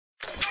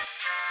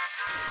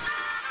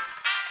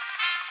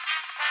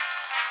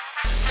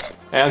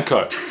And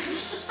cut.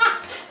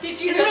 Did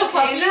you get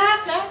okay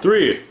that?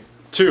 3,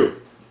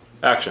 2,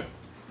 action.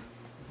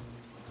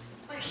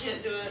 I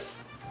can't do it.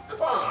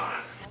 Come on.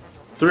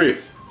 3,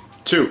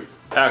 2,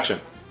 action.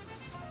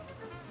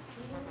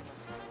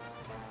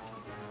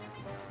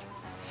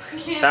 I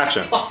can't.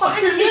 Action.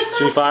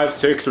 Scene 5,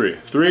 take 3.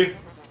 3,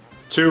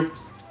 2.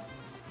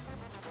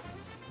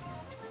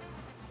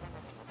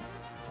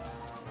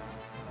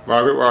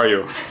 Margaret, where are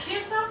you? I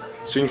can't stop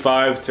it. Scene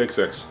 5, take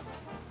 6.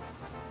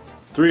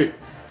 3,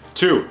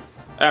 2,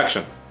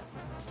 action.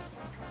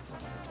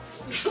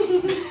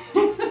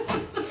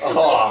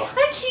 Oh.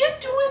 I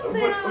can't do it,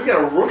 Sam. We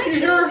got a rookie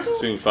here?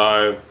 Scene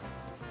 5,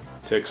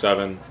 take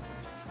 7.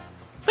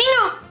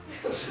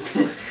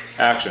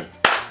 Action.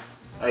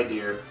 Hi,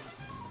 dear.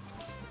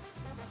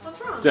 What's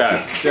wrong?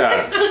 Dad.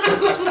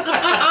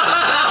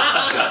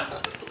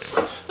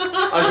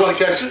 I just want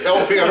to catch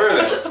LP on her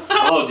then.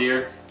 Hello,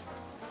 dear.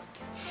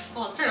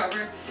 Hold on, turn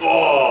over.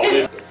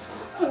 Oh.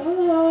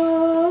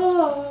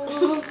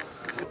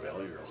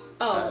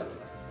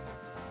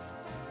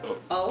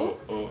 Oh.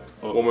 Oh.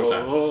 One more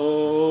time.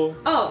 Oh.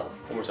 Oh.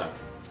 One more time.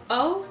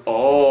 Oh.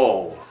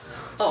 Oh.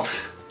 Oh.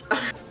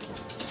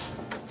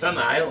 It's on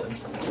the island.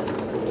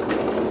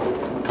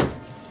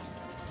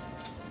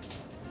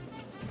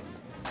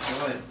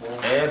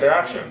 And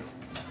action.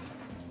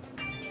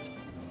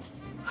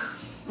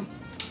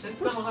 It's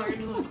so hard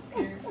to look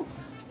scared.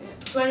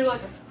 Do I do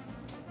like a...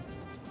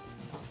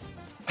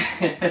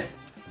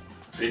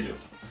 Redo.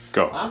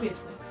 Go.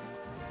 Obviously.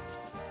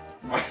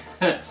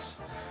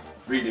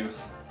 Redo.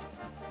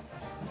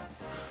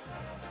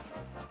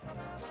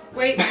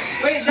 Wait,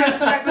 is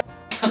that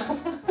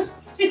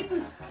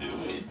Do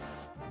it.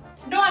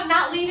 No, I'm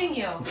not leaving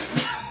you.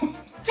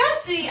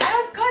 Jesse, I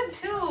was good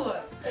too.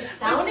 It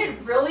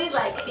sounded really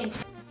like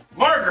intense.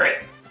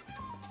 Margaret!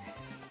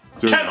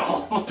 Dude.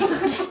 Kennel!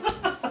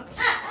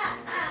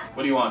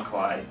 What do you want,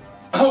 Clyde?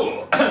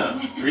 Oh!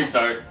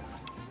 Restart.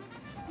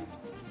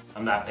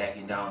 I'm not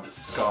backing down to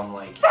scum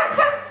like you.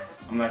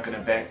 I'm not gonna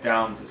back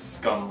down to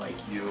scum like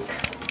you.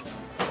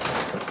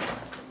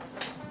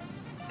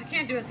 I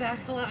can't do it,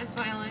 Zach. Pull out my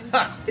smiling.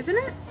 Isn't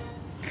it?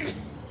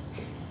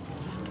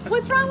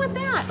 What's wrong with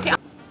that?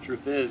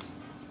 Truth is,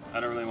 I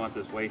don't really want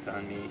this weight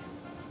on me.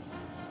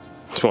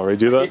 Do you want me to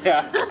do that?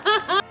 Yeah.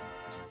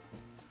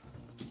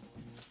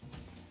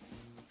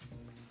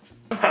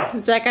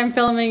 Zach, I'm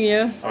filming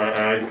you.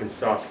 I can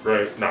stop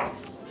right now.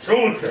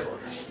 So simple.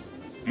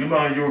 You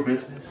mind your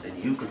business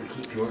and you can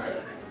keep your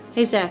head.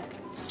 Hey, Zach,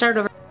 start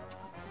over.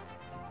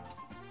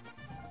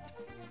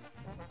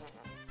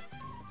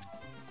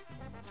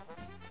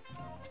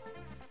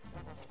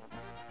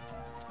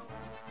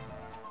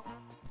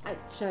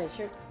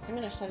 I'm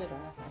gonna shut it off.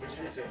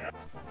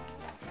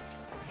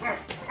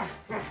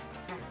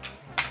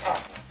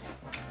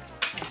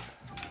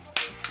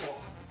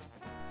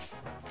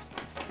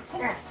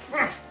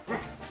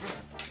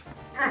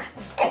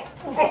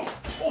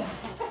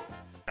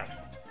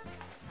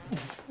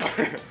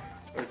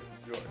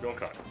 Don't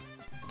cut.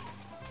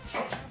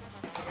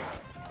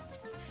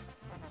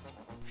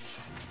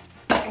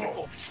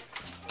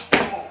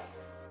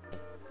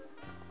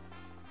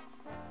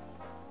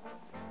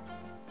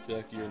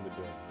 Jackie, you're in the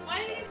door. Why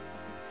do you...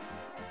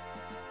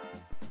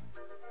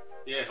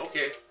 Yeah,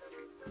 okay.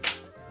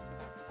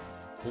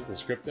 Wasn't the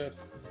script dead?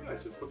 I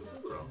just put the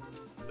foot on.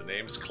 The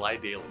name's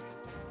Clyde Daly.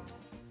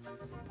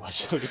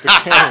 Watch you look at the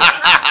camera.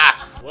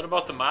 What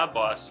about the mob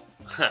boss?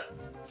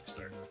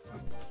 Start.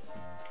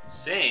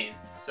 Saying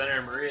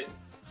Senator Maria.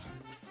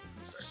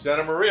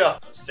 Santa Maria.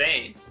 I'm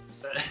saying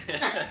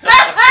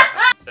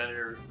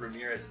Senator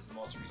Ramirez is the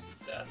most recent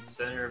death.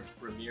 Senator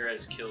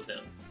Ramirez killed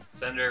him.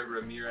 Senator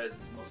Ramirez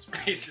is the most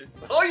recent.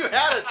 Oh, you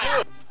had it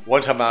too.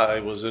 One time I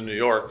was in New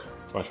York.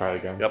 Want to try it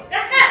again? Yep.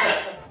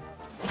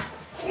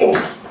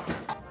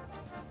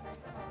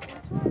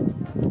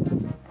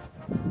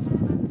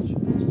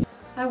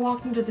 I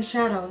walked into the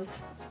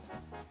shadows.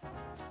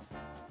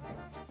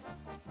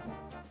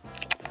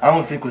 I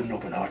don't think with an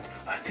open heart.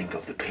 I think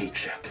of the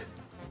paycheck.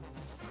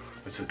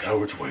 It's a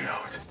coward's way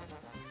out.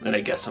 Then I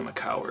guess I'm a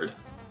coward.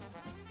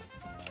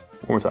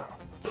 One more time.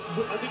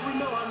 I think we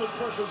know how much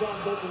pressure's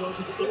on both of those.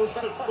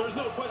 There's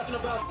no question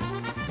about it.